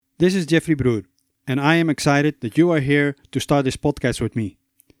This is Jeffrey Broer, and I am excited that you are here to start this podcast with me.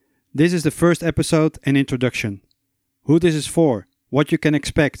 This is the first episode and introduction. Who this is for, what you can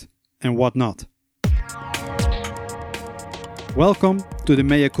expect, and what not. Welcome to the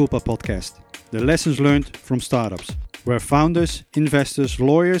Mea Culpa podcast, the lessons learned from startups, where founders, investors,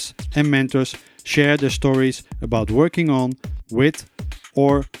 lawyers, and mentors share their stories about working on, with,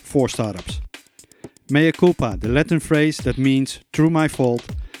 or for startups. Mea Culpa, the Latin phrase that means through my fault,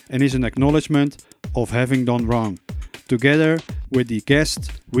 and is an acknowledgement of having done wrong. Together with the guests,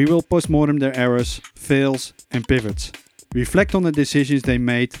 we will postmortem their errors, fails, and pivots. Reflect on the decisions they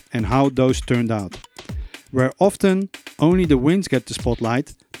made and how those turned out. Where often only the wins get the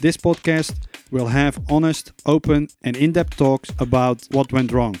spotlight, this podcast will have honest, open, and in-depth talks about what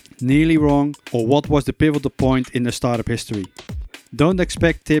went wrong, nearly wrong, or what was the pivotal point in the startup history. Don't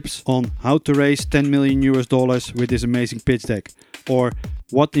expect tips on how to raise $10 million with this amazing pitch deck, or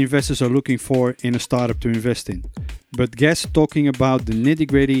what investors are looking for in a startup to invest in, but guests talking about the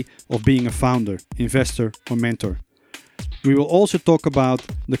nitty-gritty of being a founder, investor, or mentor. We will also talk about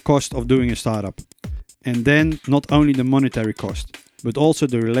the cost of doing a startup, and then not only the monetary cost, but also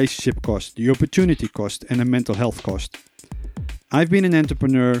the relationship cost, the opportunity cost, and the mental health cost. I've been an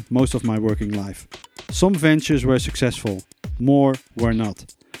entrepreneur most of my working life. Some ventures were successful, more were not.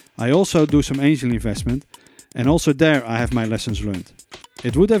 I also do some angel investment, and also there I have my lessons learned.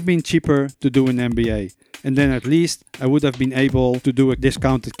 It would have been cheaper to do an MBA, and then at least I would have been able to do a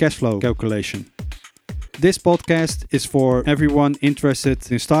discounted cash flow calculation. This podcast is for everyone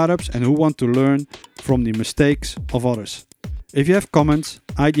interested in startups and who want to learn from the mistakes of others. If you have comments,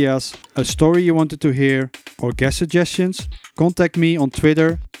 ideas, a story you wanted to hear, or guest suggestions, contact me on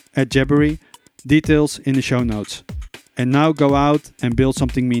Twitter @Jebbery, details in the show notes. And now go out and build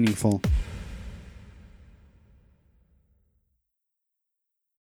something meaningful.